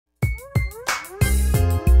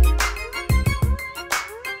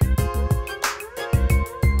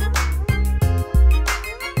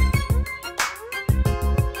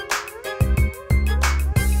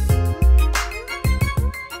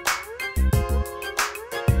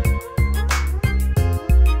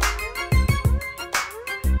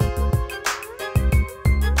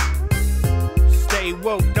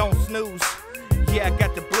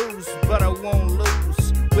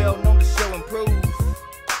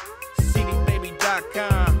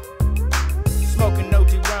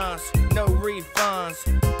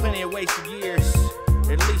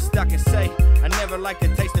never like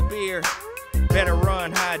to taste the beer. Better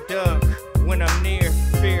run, hide duck when I'm near.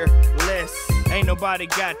 Fearless, ain't nobody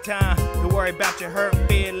got time to worry about your hurt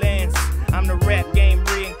feelings. I'm the rap game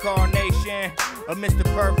reincarnation of Mr.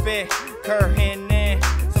 Perfect, Kurt Hennig.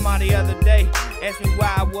 Somebody other day asked me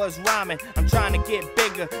why I was rhyming. I'm trying to get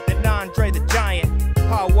bigger than Andre the Giant.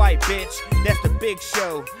 Paul White, bitch, that's the big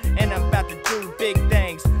show. And I'm about to do big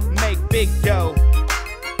things, make big dough.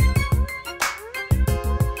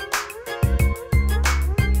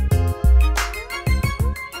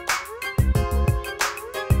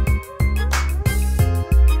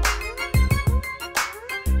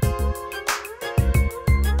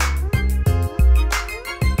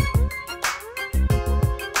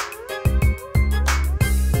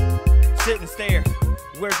 Sit and stare,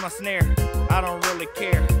 where's my snare? I don't really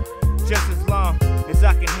care, just as long as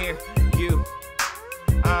I can hear you.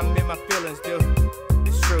 I'm in my feelings, dude,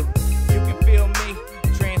 it's true. You can feel me,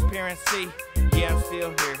 transparency. Yeah, I'm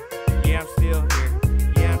still here, yeah, I'm still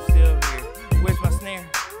here, yeah, I'm still here. Where's my snare?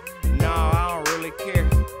 No, I don't really care.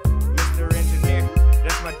 Mr. Engineer,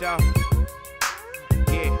 that's my dog.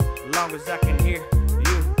 Yeah, as long as I can hear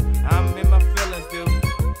you. I'm in my feelings, dude,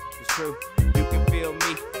 it's true. You can feel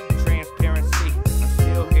me. Transparency, I'm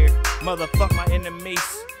still here. Motherfuck my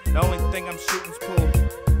enemies. The only thing I'm shooting's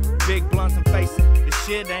pool. Big blunts I'm facing, this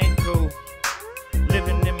shit ain't cool.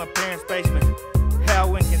 Living in my parents' basement,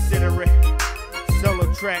 how inconsiderate.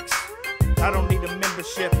 Solo tracks, I don't need a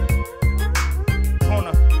membership.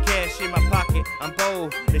 Corner, cash in my pocket, I'm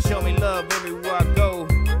bold. They show me love everywhere I go.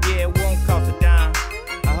 Yeah, it won't cost a dime.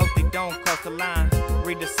 I hope they don't cross the line.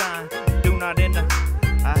 Read the sign, do not enter.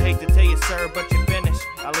 I hate to tell you, sir, but you're finished.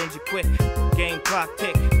 I'll end you quick. Game clock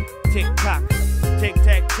tick, tick tock, tic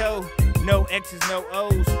tac toe. No X's, no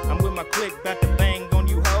O's. I'm with my clique, about to bang on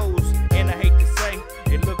you hoes. And I hate to say,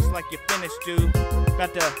 it looks like you're finished, dude.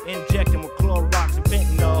 About to inject him with Clorox and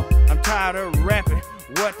fentanyl. I'm tired of rapping.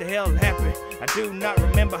 What the hell happened? I do not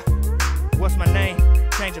remember. What's my name?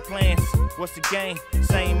 Change of plans. What's the game?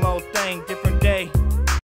 Same old thing, different day.